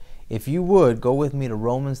If you would, go with me to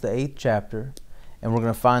Romans the 8th chapter, and we're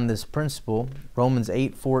going to find this principle, Romans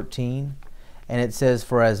 8:14, and it says,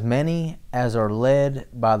 "For as many as are led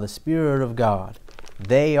by the Spirit of God,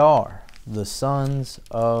 they are the sons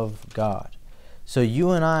of God." So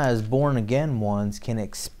you and I, as born-again ones, can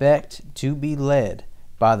expect to be led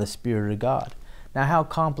by the Spirit of God. Now, how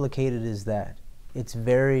complicated is that? It's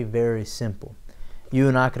very, very simple. You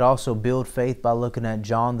and I could also build faith by looking at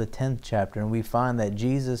John the 10th chapter, and we find that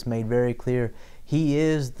Jesus made very clear He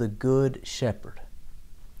is the good shepherd.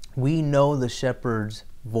 We know the shepherd's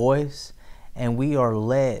voice, and we are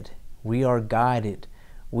led, we are guided,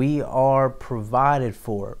 we are provided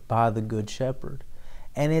for by the good shepherd.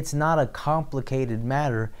 And it's not a complicated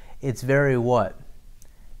matter. It's very what?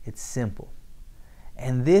 It's simple.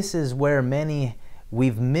 And this is where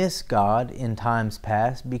we've missed God in times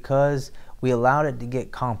past because we allowed it to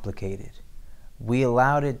get complicated. We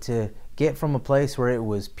allowed it to get from a place where it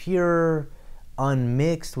was pure,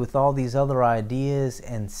 unmixed with all these other ideas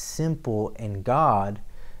and simple in God,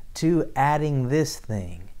 to adding this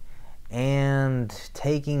thing and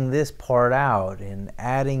taking this part out and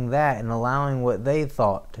adding that and allowing what they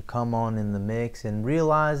thought to come on in the mix, and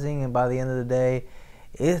realizing, and by the end of the day,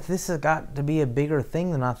 this has got to be a bigger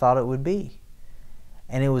thing than I thought it would be.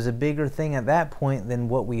 And it was a bigger thing at that point than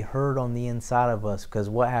what we heard on the inside of us, because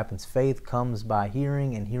what happens? Faith comes by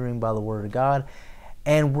hearing, and hearing by the Word of God.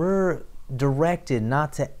 And we're directed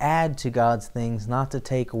not to add to God's things, not to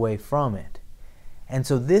take away from it. And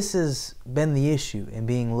so this has been the issue in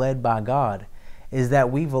being led by God, is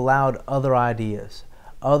that we've allowed other ideas,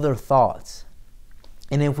 other thoughts.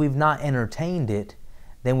 And if we've not entertained it,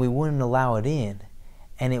 then we wouldn't allow it in,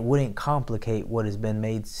 and it wouldn't complicate what has been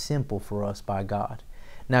made simple for us by God.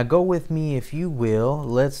 Now go with me, if you will.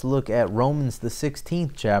 Let's look at Romans the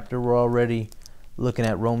 16th chapter. We're already looking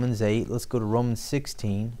at Romans 8. Let's go to Romans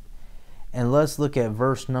 16. And let's look at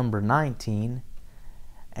verse number 19.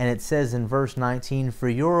 And it says in verse 19, "For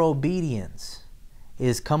your obedience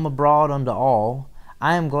is come abroad unto all.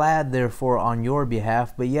 I am glad therefore on your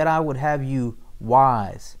behalf, but yet I would have you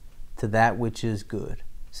wise to that which is good."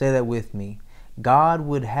 Say that with me. God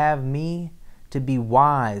would have me to be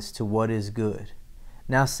wise to what is good.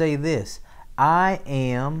 Now say this: I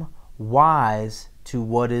am wise to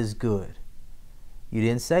what is good. You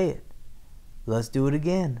didn't say it. Let's do it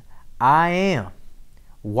again. I am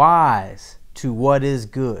wise to what is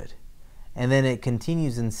good. And then it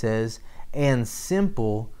continues and says, "and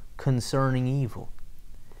simple concerning evil."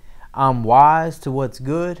 I'm wise to what's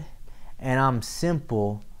good, and I'm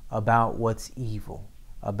simple about what's evil,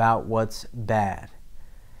 about what's bad.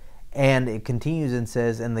 And it continues and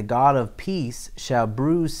says, "and the God of peace shall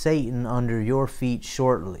bruise Satan under your feet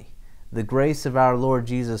shortly. The grace of our Lord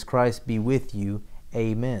Jesus Christ be with you.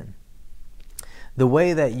 Amen." The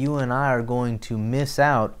way that you and I are going to miss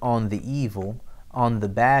out on the evil, on the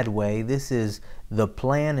bad way, this is the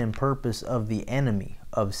plan and purpose of the enemy,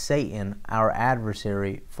 of Satan, our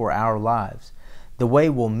adversary, for our lives. The way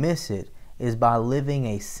we'll miss it is by living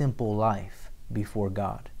a simple life before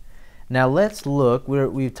God. Now let's look,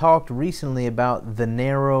 we've talked recently about the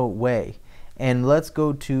narrow way. And let's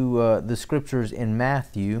go to the scriptures in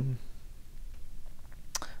Matthew.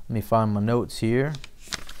 Let me find my notes here.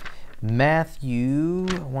 Matthew,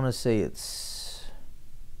 I want to say it's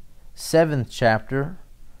 7th chapter,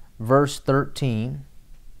 verse 13.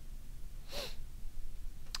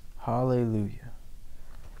 Hallelujah.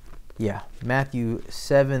 Yeah, Matthew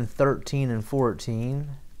 7, 13 and 14.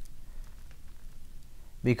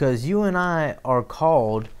 Because you and I are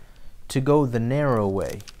called to go the narrow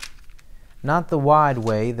way. Not the wide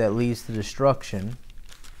way that leads to destruction,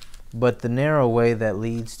 but the narrow way that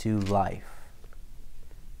leads to life.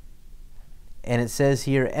 And it says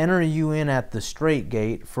here, "Enter you in at the strait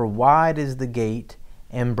gate, for wide is the gate,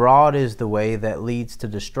 and broad is the way that leads to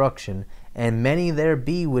destruction, and many there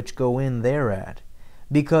be which go in thereat.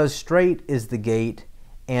 Because strait is the gate,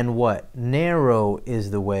 and what? Narrow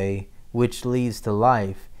is the way which leads to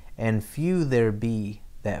life, and few there be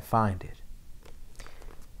that find it."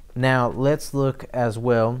 Now let's look as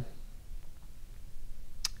well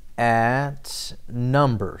at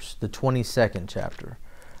Numbers, the 22nd chapter.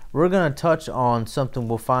 We're going to touch on something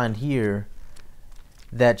we'll find here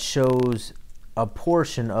that shows a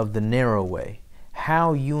portion of the narrow way,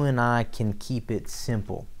 how you and I can keep it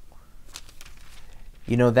simple.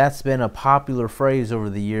 You know, that's been a popular phrase over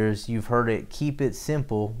the years. You've heard it, keep it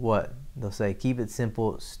simple. What? They'll say, keep it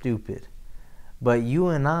simple, stupid. But you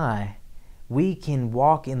and I, we can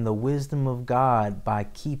walk in the wisdom of God by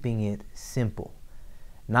keeping it simple.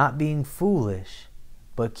 Not being foolish,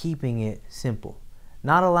 but keeping it simple.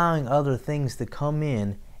 Not allowing other things to come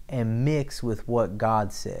in and mix with what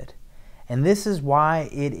God said. And this is why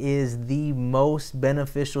it is the most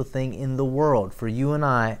beneficial thing in the world for you and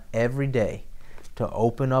I every day to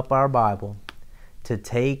open up our Bible, to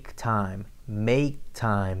take time, make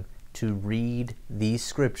time to read these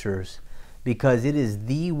scriptures, because it is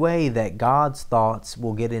the way that God's thoughts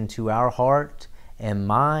will get into our heart and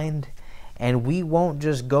mind, and we won't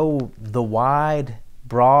just go the wide,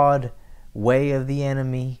 broad way of the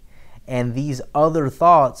enemy, and these other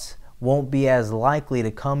thoughts won't be as likely to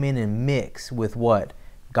come in and mix with what?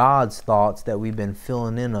 God's thoughts that we've been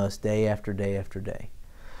filling in us day after day after day.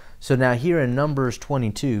 So now here in Numbers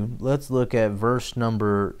 22, let's look at verse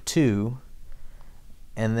number 2,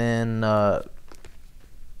 and then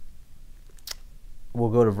we'll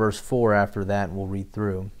go to verse 4 after that, and we'll read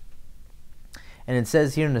through. And it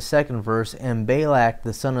says here in the second verse, "And Balak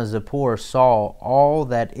the son of Zippor saw all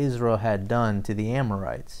that Israel had done to the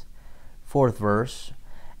Amorites." Fourth verse,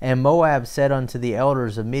 "And Moab said unto the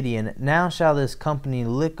elders of Midian, Now shall this company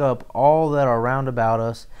lick up all that are round about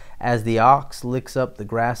us, as the ox licks up the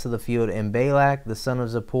grass of the field. And Balak the son of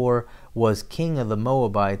Zippor was king of the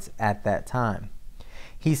Moabites at that time.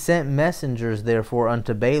 He sent messengers therefore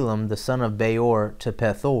unto Balaam the son of Beor to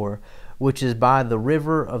Pethor, which is by the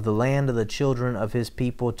river of the land of the children of his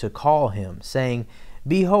people, to call him, saying,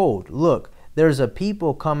 Behold, look, there is a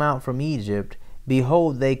people come out from Egypt.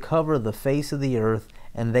 Behold, they cover the face of the earth,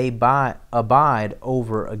 and they abide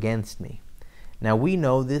over against me." Now we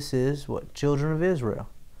know this is what? Children of Israel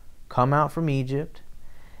come out from Egypt.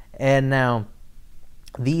 And now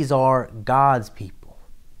these are God's people.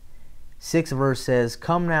 Sixth verse says,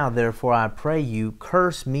 "Come now, therefore, I pray you,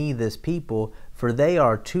 curse me this people, for they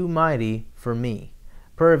are too mighty for me.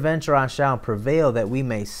 Peradventure I shall prevail, that we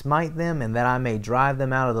may smite them, and that I may drive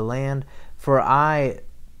them out of the land. For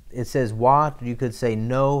it says, what? You could say,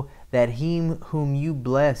 know that he whom you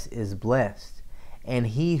bless is blessed, and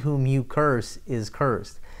he whom you curse is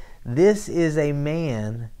cursed." This is a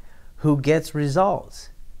man who gets results.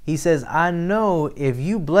 He says, I know if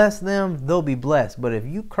you bless them, they'll be blessed. But if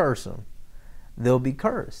you curse them, they'll be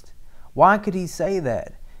cursed. Why could he say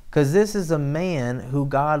that? Because this is a man who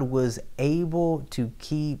God was able to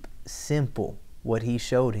keep simple what he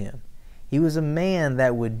showed him. He was a man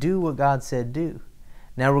that would do what God said do.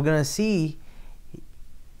 Now we're going to see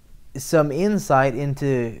some insight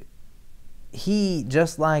into he,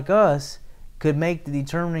 just like us, could make the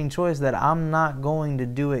determining choice that I'm not going to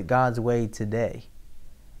do it God's way today.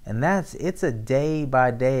 And it's a day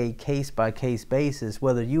by day, case by case basis,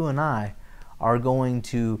 whether you and I are going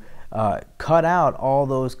to cut out all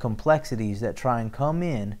those complexities that try and come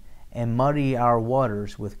in and muddy our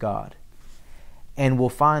waters with God. And we'll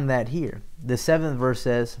find that here. The 7th verse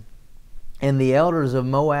says, "And the elders of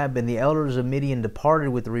Moab and the elders of Midian departed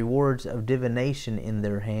with the rewards of divination in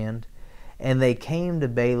their hand. And they came to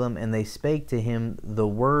Balaam, and they spake to him the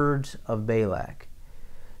words of Balak."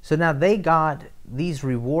 So now they got these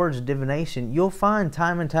rewards of divination. You'll find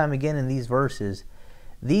time and time again in these verses,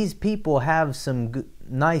 these people have some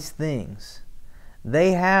nice things.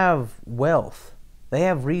 They have wealth. They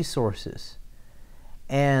have resources.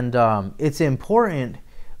 And it's important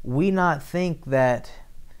we not think that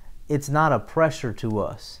it's not a pressure to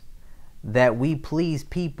us that we please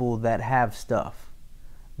people that have stuff,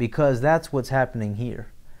 because that's what's happening here.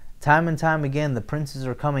 Time and time again, the princes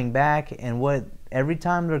are coming back, and every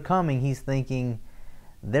time they're coming, he's thinking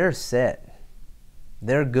they're set,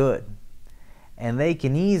 they're good, and they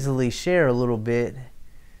can easily share a little bit,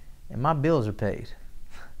 and my bills are paid.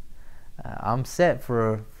 I'm set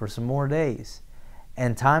for some more days.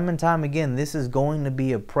 And time again, this is going to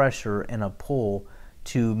be a pressure and a pull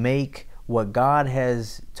to make what God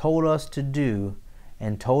has told us to do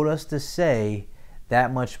and told us to say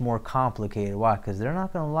that much more complicated. Why? Because they're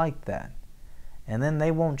not going to like that. And then they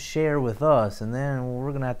won't share with us, and then we're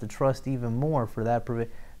going to have to trust even more for that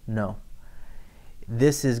provision. No.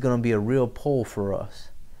 This is going to be a real pull for us.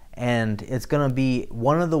 And it's going to be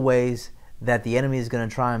one of the ways that the enemy is going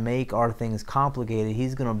to try and make our things complicated.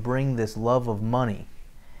 He's going to bring this love of money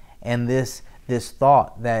and this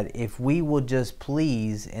thought that if we will just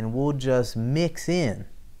please and we'll just mix in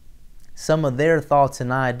some of their thoughts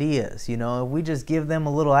and ideas, if we just give them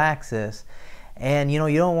a little access, and you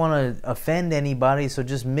don't want to offend anybody, so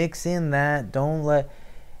just mix in that.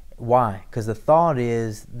 Why? Because the thought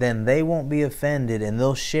is then they won't be offended and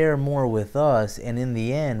they'll share more with us, and in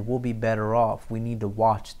the end we'll be better off. We need to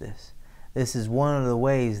watch this. This is one of the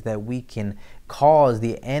ways that we can cause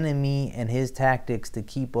the enemy and his tactics to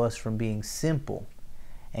keep us from being simple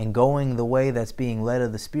and going the way that's being led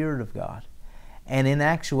of the Spirit of God. And in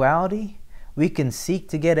actuality, we can seek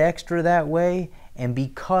to get extra that way, and be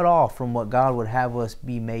cut off from what God would have us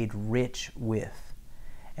be made rich with.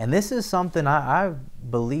 And this is something I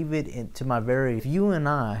believe it to my very, if you and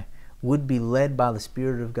I would be led by the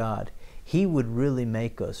Spirit of God, He would really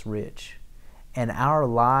make us rich. And our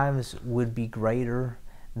lives would be greater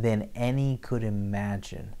than any could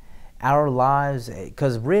imagine. Our lives,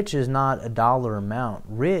 because rich is not a dollar amount.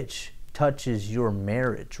 Rich touches your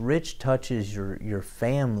marriage. Rich touches your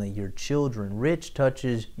family, your children. Rich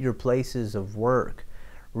touches your places of work.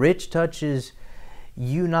 Rich touches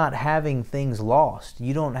you not having things lost.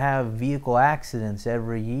 You don't have vehicle accidents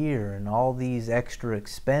every year and all these extra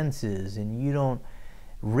expenses, and you don't.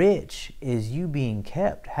 Rich is you being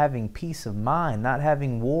kept, having peace of mind, not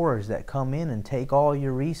having wars that come in and take all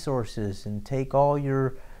your resources and take all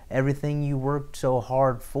your everything you worked so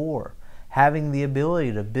hard for. Having the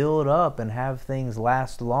ability to build up and have things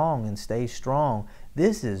last long and stay strong.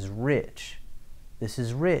 This is rich. This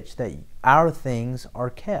is rich, that our things are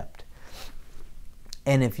kept.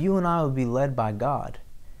 And if you and I would be led by God,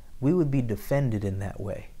 we would be defended in that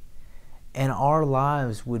way. And our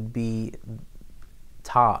lives would be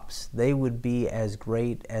tops. They would be as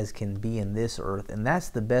great as can be in this earth. And that's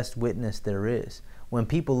the best witness there is. When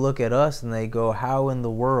people look at us and they go, how in the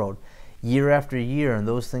world? Year after year, and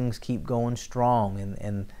those things keep going strong,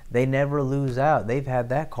 and they never lose out. They've had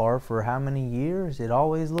that car for how many years? It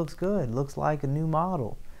always looks good. It looks like a new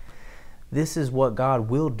model. This is what God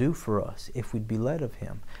will do for us if we'd be led of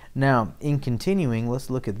Him. Now, in continuing,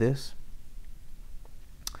 let's look at this.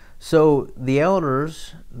 So the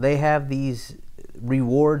elders, they have these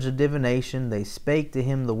rewards of divination. They spake to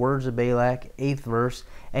him the words of Balak, 8th verse.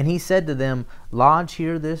 And he said to them, Lodge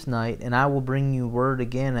here this night, and I will bring you word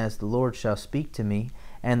again as the Lord shall speak to me.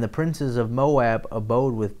 And the princes of Moab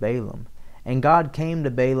abode with Balaam. And God came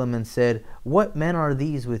to Balaam and said, What men are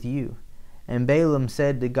these with you? And Balaam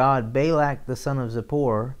said to God, Balak the son of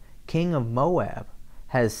Zippor, king of Moab,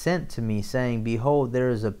 has sent to me, saying, Behold, there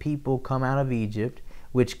is a people come out of Egypt,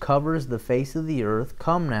 which covers the face of the earth.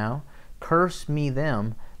 Come now, curse me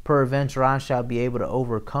them, peradventure I shall be able to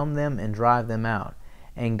overcome them and drive them out.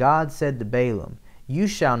 And God said to Balaam, You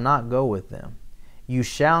shall not go with them. You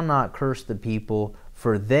shall not curse the people,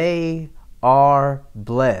 for they are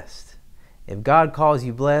blessed. If God calls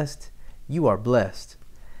you blessed, you are blessed.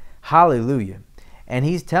 Hallelujah. And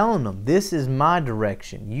He's telling them, this is my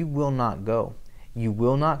direction. You will not go. You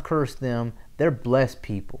will not curse them. They're blessed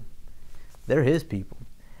people. They're His people.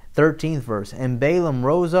 13th verse. And Balaam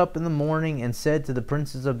rose up in the morning and said to the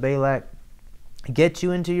princes of Balak, Get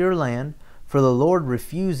you into your land, for the Lord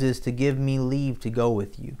refuses to give me leave to go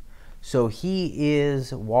with you. So he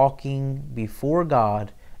is walking before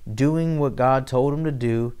God, doing what God told him to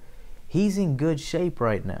do. He's in good shape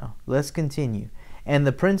right now. Let's continue. And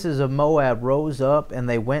the princes of Moab rose up, and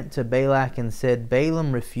they went to Balak and said,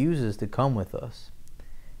 Balaam refuses to come with us.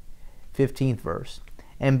 15th verse.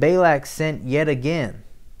 And Balak sent yet again,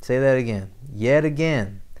 say that again, yet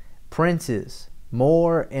again, princes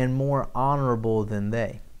more and more honorable than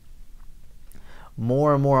they.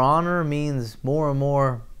 More and more honor means more and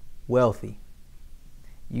more wealthy.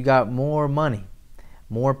 You got more money,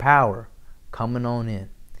 more power coming on in.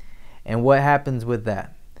 And what happens with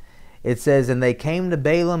that? It says, And they came to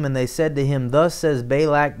Balaam, and they said to him, Thus says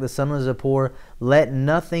Balak the son of Zippor, Let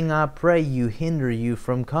nothing, I pray you, hinder you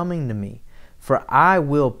from coming to me. For I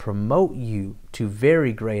will promote you to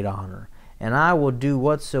very great honor, and I will do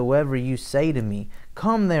whatsoever you say to me.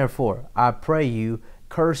 Come therefore, I pray you,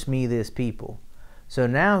 curse me this people. So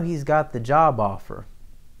now he's got the job offer.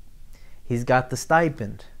 He's got the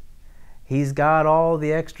stipend. He's got all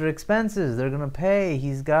the extra expenses they're going to pay.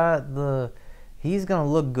 He's going to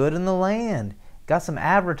look good in the land. Got some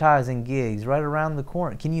advertising gigs right around the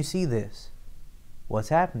corner. Can you see this? What's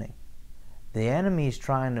happening? The enemy's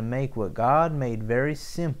trying to make what God made very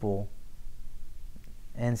simple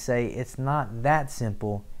and say it's not that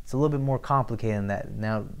simple. It's a little bit more complicated than that.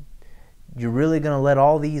 Now, you're really going to let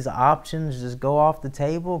all these options just go off the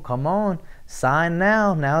table? Come on, sign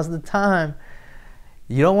now. Now's the time.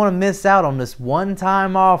 You don't want to miss out on this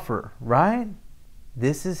one-time offer, right?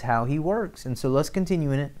 This is how he works. And so let's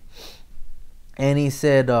continue in it. And he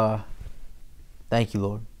said, thank you,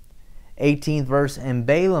 Lord. 18th verse, And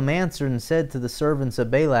Balaam answered and said to the servants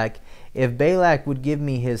of Balak, If Balak would give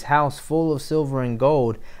me his house full of silver and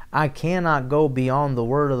gold, I cannot go beyond the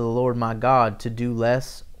word of the Lord my God to do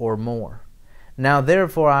less or more. Now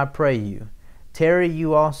therefore I pray you, tarry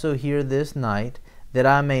you also here this night, that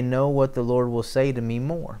I may know what the Lord will say to me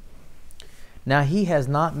more. Now he has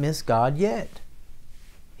not missed God yet.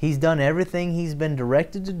 He's done everything he's been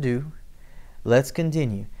directed to do. Let's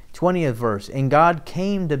continue. 20th verse, And God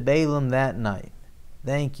came to Balaam that night.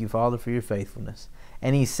 Thank you, Father, for your faithfulness.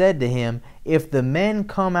 And he said to him, if the men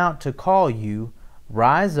come out to call you,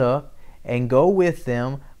 rise up and go with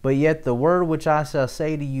them, but yet the word which I shall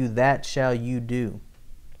say to you, that shall you do.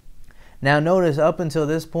 Now notice, up until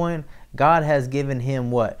this point, God has given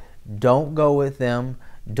him what? Don't go with them.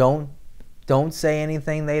 Don't say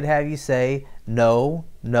anything they'd have you say. No,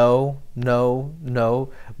 no, no,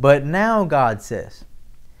 no. But now God says,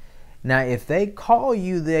 now if they call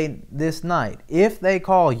you this night, if they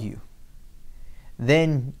call you,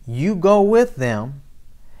 then you go with them,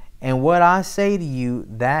 and what I say to you,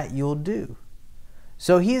 that you'll do.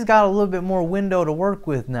 So he's got a little bit more window to work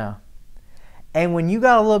with now. And when you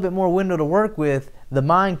got a little bit more window to work with, the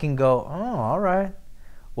mind can go, oh, all right.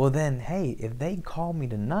 Well then, hey, if they call me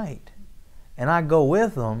tonight and I go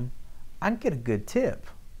with them, I can get a good tip,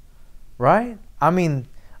 right? I mean,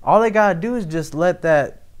 all they got to do is just let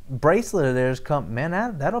that bracelet of theirs come. Man,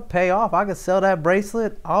 that'll pay off. I could sell that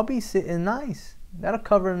bracelet. I'll be sitting nice. That'll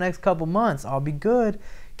cover the next couple months. I'll be good.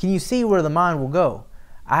 Can you see where the mind will go?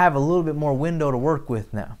 I have a little bit more window to work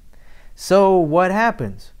with now. So what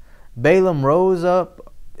happens? Balaam rose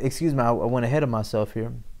up. Excuse me, I went ahead of myself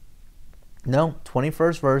here. No,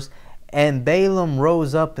 21st verse. And Balaam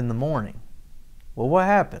rose up in the morning. Well, what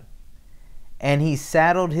happened? And he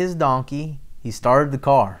saddled his donkey. He started the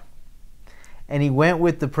car. And he went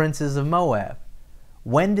with the princes of Moab.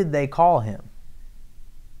 When did they call him?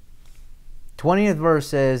 20th verse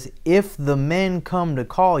says, if the men come to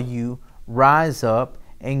call you, rise up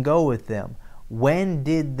and go with them. When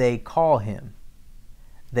did they call him?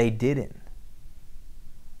 They didn't.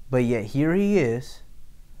 But yet here he is,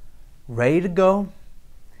 ready to go,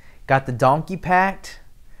 got the donkey packed,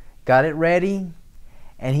 got it ready,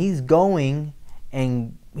 and he's going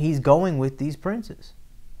with these princes.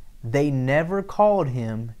 They never called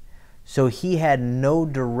him, so he had no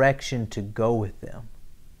direction to go with them.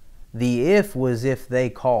 The if was if they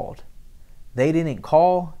called. They didn't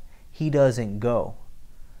call, he doesn't go.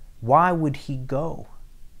 Why would he go?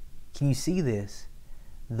 Can you see this?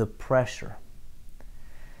 The pressure,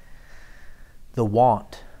 the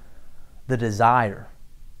want, the desire.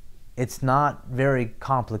 It's not very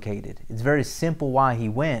complicated. It's very simple why he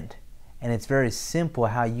went, and it's very simple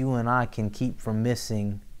how you and I can keep from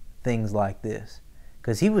missing things like this.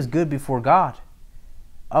 Because he was good before God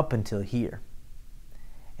up until here.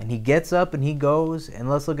 And he gets up and he goes, and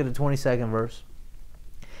let's look at the 22nd verse.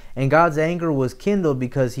 And God's anger was kindled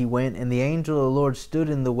because he went, and the angel of the Lord stood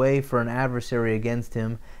in the way for an adversary against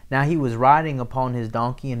him. Now he was riding upon his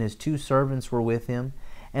donkey, and his 2 servants were with him.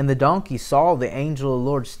 And the donkey saw the angel of the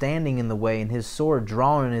Lord standing in the way, and his sword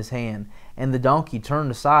drawn in his hand. And the donkey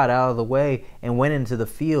turned aside out of the way, and went into the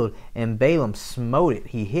field, and Balaam smote it,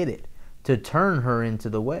 he hit it, to turn her into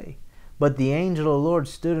the way. But the angel of the Lord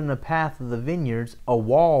stood in the path of the vineyards, a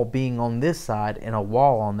wall being on this side and a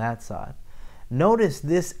wall on that side. Notice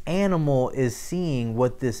this animal is seeing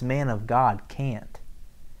what this man of God can't.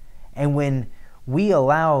 And when we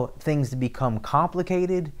allow things to become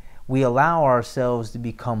complicated, we allow ourselves to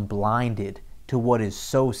become blinded to what is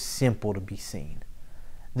so simple to be seen.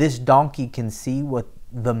 This donkey can see what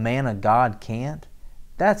the man of God can't.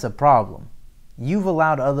 That's a problem. You've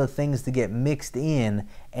allowed other things to get mixed in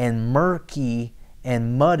and murky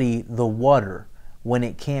and muddy the water when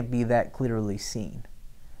it can't be that clearly seen.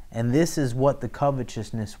 And this is what the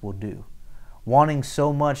covetousness will do. Wanting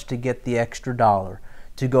so much to get the extra dollar,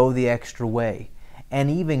 to go the extra way, and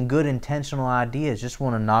even good intentional ideas. Just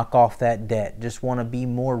want to knock off that debt. Just want to be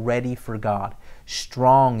more ready for God.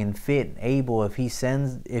 Strong and fit and able. If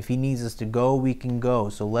he needs us to go, we can go.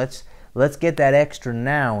 So let's get that extra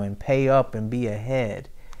now and pay up and be ahead.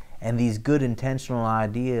 And these good intentional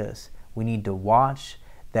ideas, we need to watch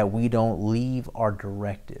that we don't leave our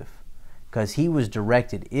directive. Because he was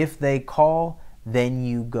directed, if they call, then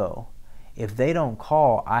you go. If they don't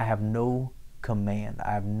call, I have no command.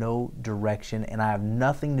 I have no direction, and I have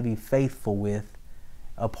nothing to be faithful with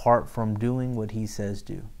apart from doing what he says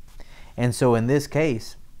do. And so in this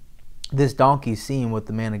case, this donkey's seeing what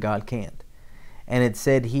the man of God can't. And it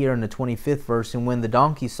said here in the 25th verse, and when the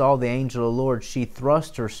donkey saw the angel of the Lord, she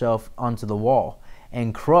thrust herself onto the wall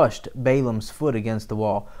and crushed Balaam's foot against the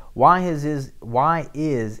wall. Why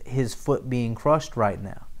is his foot being crushed right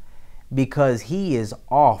now? Because he is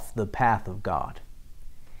off the path of God.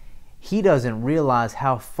 He doesn't realize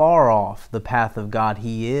how far off the path of God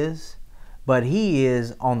he is, but he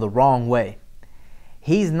is on the wrong way.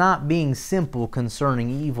 He's not being simple concerning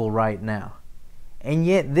evil right now. And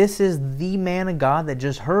yet this is the man of God that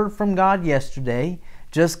just heard from God yesterday,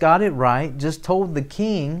 just got it right, just told the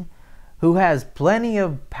king who has plenty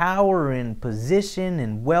of power and position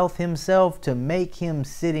and wealth himself to make him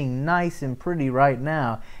sitting nice and pretty right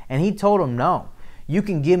now. And he told him, no, you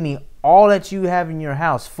can give me all that you have in your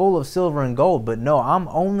house full of silver and gold, but no, I'm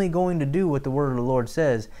only going to do what the word of the Lord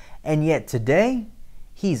says. And yet today,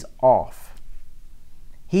 he's off.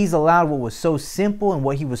 He's allowed what was so simple and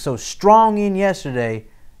what he was so strong in yesterday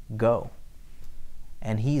go.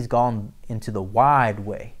 And he's gone into the wide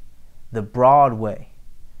way, the broad way,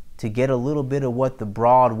 to get a little bit of what the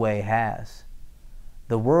broad way has.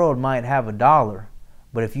 The world might have $1,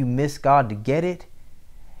 but if you miss God to get it,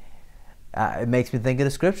 it makes me think of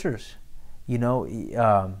the scriptures. You know,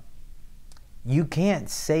 you can't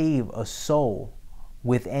save a soul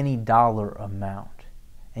with any dollar amount.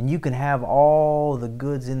 And you can have all the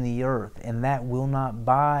goods in the earth, and that will not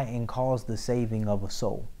buy and cause the saving of a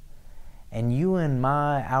soul. And you and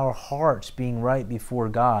our hearts being right before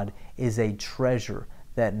God is a treasure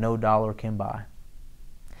that no dollar can buy.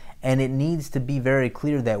 And it needs to be very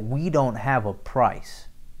clear that we don't have a price.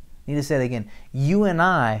 I need to say that again. You and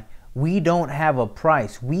I, we don't have a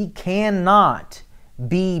price. We cannot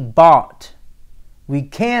be bought. We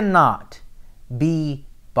cannot be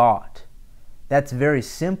bought. That's very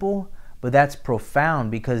simple, but that's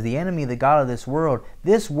profound, because the enemy, the god of this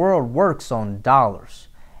world works on dollars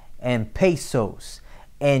and pesos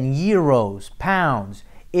and euros, pounds.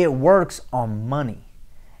 It works on money.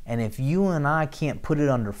 And if you and I can't put it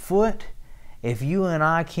underfoot, if you and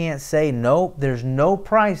I can't say, nope, there's no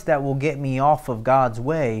price that will get me off of God's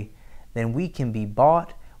way, then we can be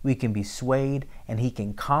bought, we can be swayed, and he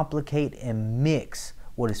can complicate and mix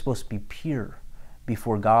what is supposed to be pure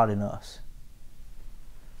before God and us.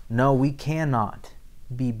 No, we cannot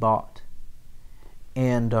be bought.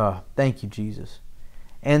 And thank you, Jesus.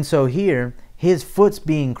 And so here, his foot's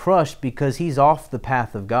being crushed because he's off the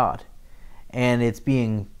path of God. And it's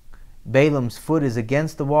being, Balaam's foot is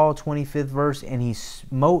against the wall, 25th verse, and he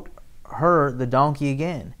smote her, the donkey,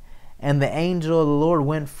 again. And the angel of the Lord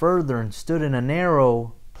went further and stood in a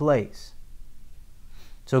narrow place.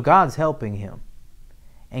 So God's helping him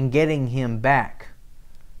and getting him back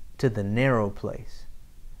to the narrow place.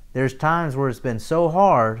 There's times where it's been so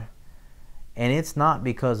hard, and it's not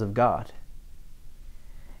because of God.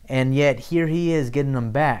 And yet here he is getting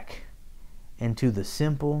them back into the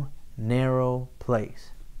simple, narrow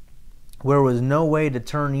place where was no way to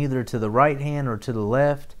turn either to the right hand or to the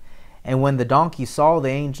left. And when the donkey saw the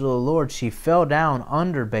angel of the Lord, she fell down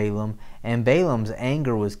under Balaam, and Balaam's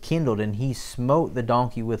anger was kindled, and he smote the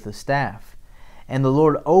donkey with the staff. And the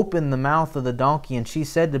Lord opened the mouth of the donkey, and she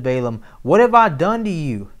said to Balaam, what have I done to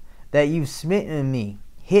you, that you've smitten me,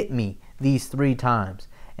 hit me these 3 times?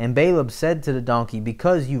 And Balaam said to the donkey,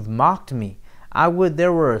 because you've mocked me, I would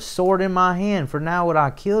there were a sword in my hand, for now would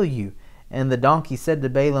I kill you. And the donkey said to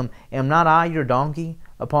Balaam, am not I your donkey,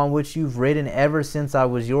 upon which you've ridden ever since I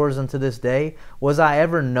was yours unto this day? Was I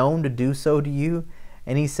ever known to do so to you?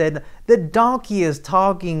 And he said, the donkey is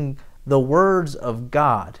talking the words of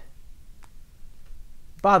God.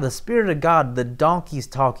 By the Spirit of God, the donkey's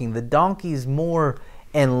talking. The donkey's more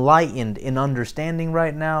enlightened in understanding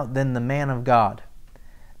right now than the man of God.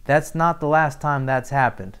 That's not the last time that's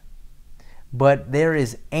happened. But there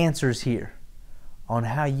is answers here on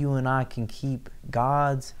how you and I can keep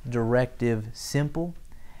God's directive simple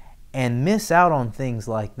and miss out on things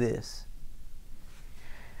like this.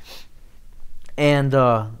 And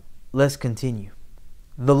let's continue.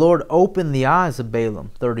 The Lord opened the eyes of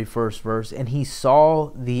Balaam, 31st verse, and he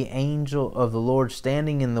saw the angel of the Lord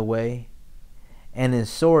standing in the way, and his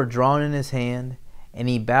sword drawn in his hand, and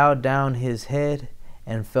he bowed down his head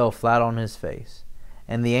and fell flat on his face.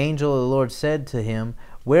 And the angel of the Lord said to him,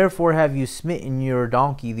 wherefore have you smitten your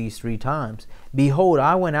donkey these 3 times? Behold,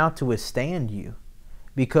 I went out to withstand you,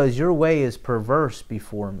 because your way is perverse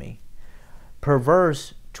before me.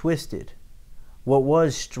 Perverse, twisted. What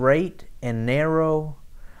was straight and narrow,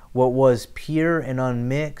 what was pure and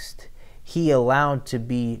unmixed, he allowed to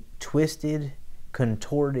be twisted,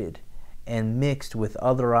 contorted, and mixed with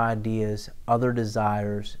other ideas, other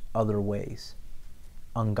desires, other ways.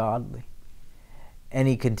 Ungodly. And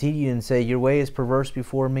he continued and said, your way is perverse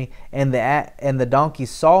before me. And the donkey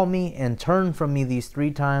saw me and turned from me these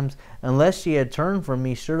 3 times. Unless she had turned from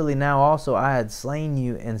me, surely now also I had slain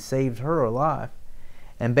you and saved her alive.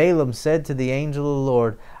 And Balaam said to the angel of the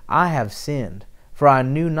Lord, I have sinned, for I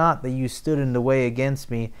knew not that you stood in the way against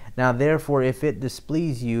me. Now therefore, if it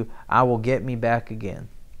displease you, I will get me back again.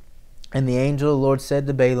 And the angel of the Lord said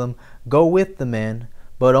to Balaam, go with the men,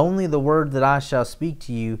 but only the word that I shall speak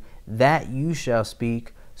to you, that you shall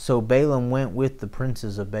speak. So Balaam went with the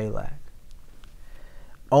princes of Balak.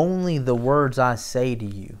 Only the words I say to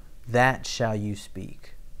you, that shall you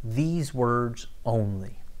speak. These words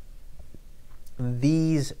only.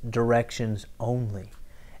 These directions only.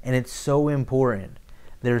 And it's so important.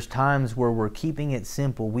 There's times where we're keeping it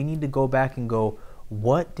simple. We need to go back and go,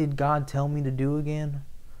 what did God tell me to do again?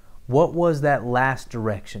 What was that last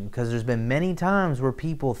direction? Because there's been many times where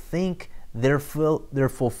people think they're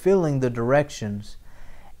fulfilling the directions,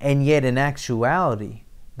 and yet in actuality,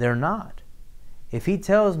 they're not. If He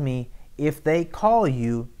tells me, if they call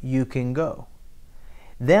you, you can go.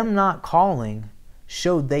 Them not calling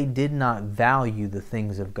showed they did not value the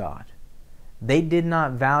things of God. They did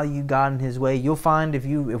not value God in His way. You'll find if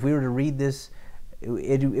we were to read this,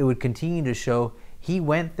 it would continue to show He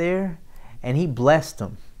went there and He blessed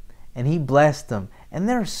them. And He blessed them. And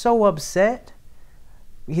they're so upset.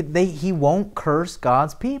 He won't curse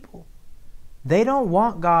God's people. They don't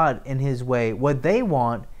want God in His way. What they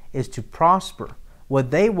want is to prosper.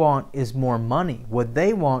 What they want is more money. What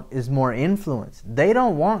they want is more influence. They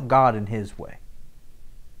don't want God in His way.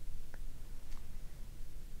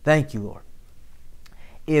 Thank you, Lord.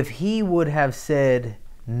 If He would have said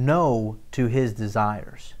no to His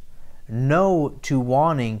desires, no to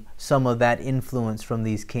wanting some of that influence from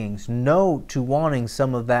these kings, no to wanting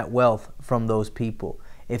some of that wealth from those people,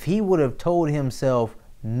 if He would have told Himself,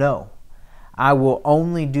 no, I will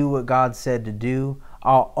only do what God said to do,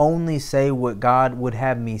 I'll only say what God would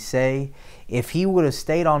have me say, if He would have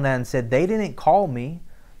stayed on that and said, they didn't call me,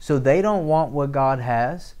 so they don't want what God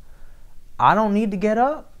has, I don't need to get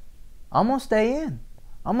up. I'm going to stay in.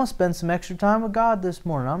 I'm going to spend some extra time with God this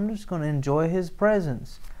morning. I'm just going to enjoy His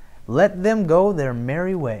presence. Let them go their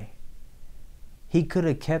merry way. He could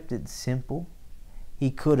have kept it simple.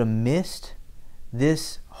 He could have missed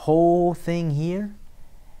this whole thing here,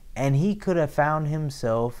 and he could have found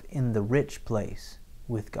himself in the rich place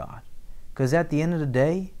with God. Because at the end of the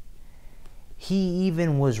day, he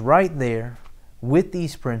even was right there with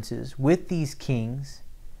these princes, with these kings,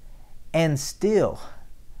 and still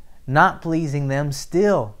not pleasing them,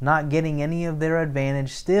 still not getting any of their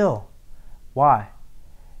advantage, still. Why?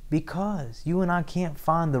 Because you and I can't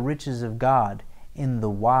find the riches of God in the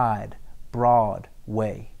wide, broad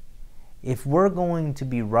way. If we're going to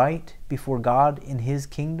be right before God in His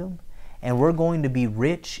kingdom, and we're going to be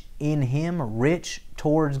rich in Him, rich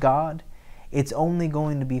towards God, it's only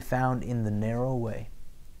going to be found in the narrow way.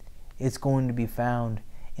 It's going to be found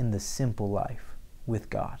in the simple life with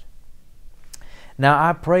God. Now,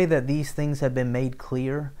 I pray that these things have been made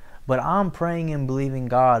clear, but I'm praying and believing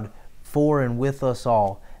God for and with us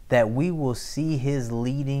all that we will see His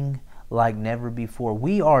leading like never before.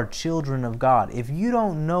 We are children of God. If you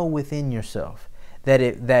don't know within yourself that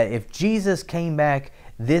if Jesus came back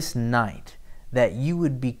this night, that you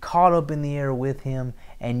would be caught up in the air with Him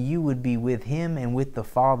and you would be with Him and with the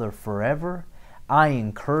Father forever, I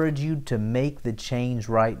encourage you to make the change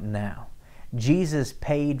right now. Jesus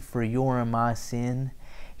paid for your and my sin.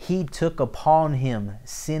 He took upon Him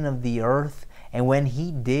sin of the earth, and when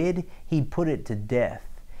He did, He put it to death.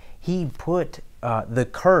 He put the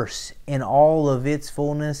curse in all of its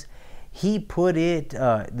fullness. He put it,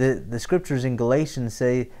 the scriptures in Galatians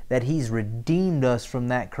say that He's redeemed us from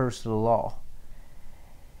that curse of the law.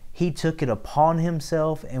 He took it upon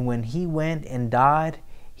Himself, and when He went and died,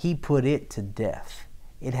 He put it to death.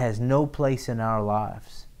 It has no place in our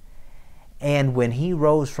lives. And when He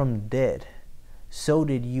rose from the dead, so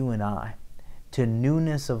did you and I, to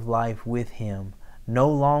newness of life with Him, no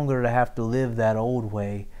longer to have to live that old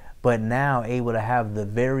way, but now able to have the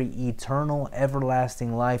very eternal,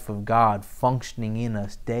 everlasting life of God functioning in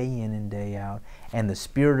us day in and day out, and the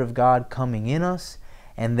Spirit of God coming in us,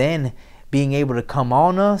 and then being able to come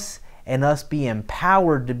on us, and us be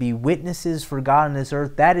empowered to be witnesses for God on this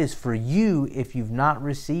earth. That is for you if you've not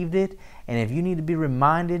received it, and if you need to be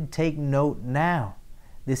reminded, take note now.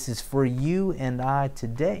 This is for you and I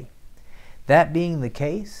today. That being the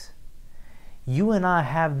case, you and I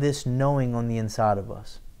have this knowing on the inside of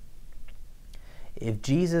us. If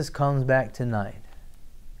Jesus comes back tonight,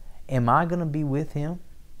 am I going to be with Him?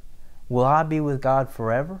 Will I be with God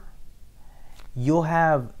forever? You'll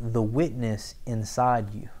have the witness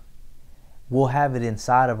inside you. We'll have it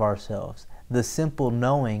inside of ourselves. The simple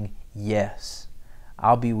knowing, yes,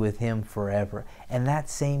 I'll be with Him forever. And that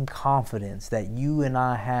same confidence that you and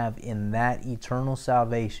I have in that eternal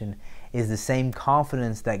salvation is the same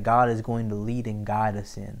confidence that God is going to lead and guide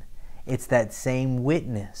us in. It's that same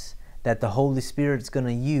witness that the Holy Spirit's going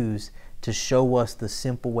to use to show us the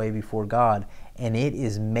simple way before God. And it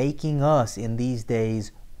is making us in these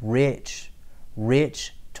days rich,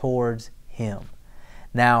 rich towards Him.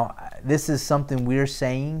 Now, this is something we're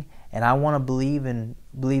saying, and I want to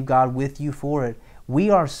believe God with you for it. We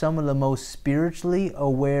are some of the most spiritually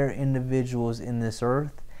aware individuals in this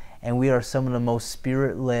earth, and we are some of the most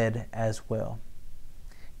Spirit-led as well.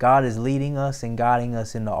 God is leading us and guiding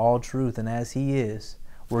us into all truth, and as He is,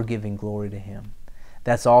 we're giving glory to Him.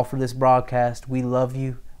 That's all for this broadcast. We love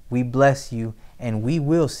you, we bless you, and we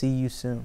will see you soon.